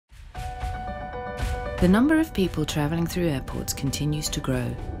The number of people travelling through airports continues to grow.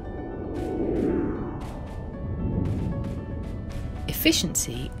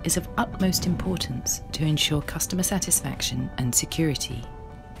 Efficiency is of utmost importance to ensure customer satisfaction and security.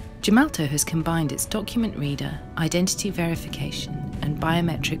 Gemalto has combined its document reader, identity verification and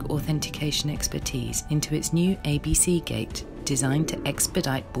biometric authentication expertise into its new ABC gate designed to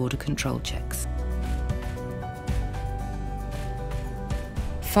expedite border control checks.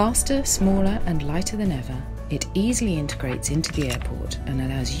 Faster, smaller and lighter than ever, it easily integrates into the airport and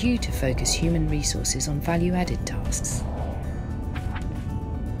allows you to focus human resources on value-added tasks.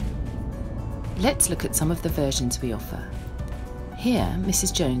 Let's look at some of the versions we offer. Here,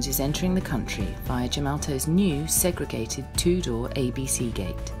 Mrs. Jones is entering the country via Gemalto's new segregated two-door ABC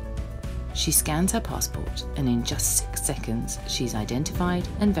gate. She scans her passport and in just 6 seconds she's identified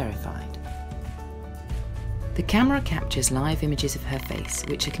and verified. The camera captures live images of her face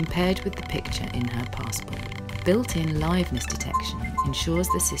which are compared with the picture in her passport. Built-in liveness detection ensures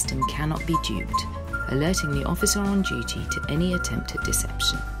the system cannot be duped, alerting the officer on duty to any attempt at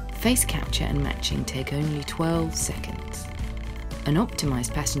deception. Face capture and matching take only 12 seconds. An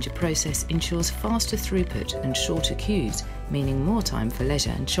optimised passenger process ensures faster throughput and shorter queues, meaning more time for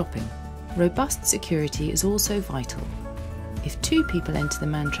leisure and shopping. Robust security is also vital. If 2 people enter the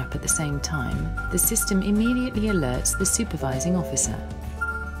man trap at the same time, the system immediately alerts the supervising officer.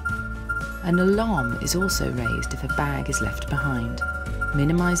 An alarm is also raised if a bag is left behind,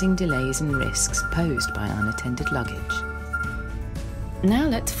 minimising delays and risks posed by unattended luggage. Now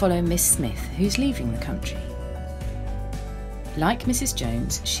let's follow Miss Smith, who's leaving the country. Like Mrs.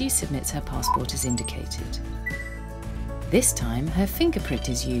 Jones, she submits her passport as indicated. This time, her fingerprint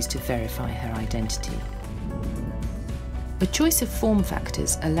is used to verify her identity. A choice of form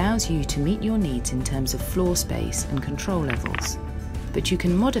factors allows you to meet your needs in terms of floor space and control levels, but you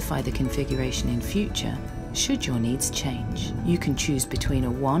can modify the configuration in future should your needs change. You can choose between a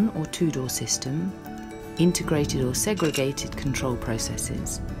 1 or 2-door system, integrated or segregated control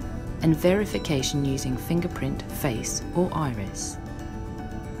processes, and verification using fingerprint, face or iris.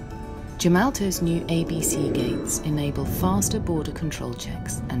 Gemalto's new ABC gates enable faster border control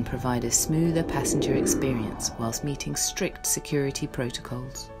checks and provide a smoother passenger experience whilst meeting strict security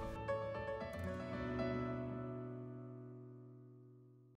protocols.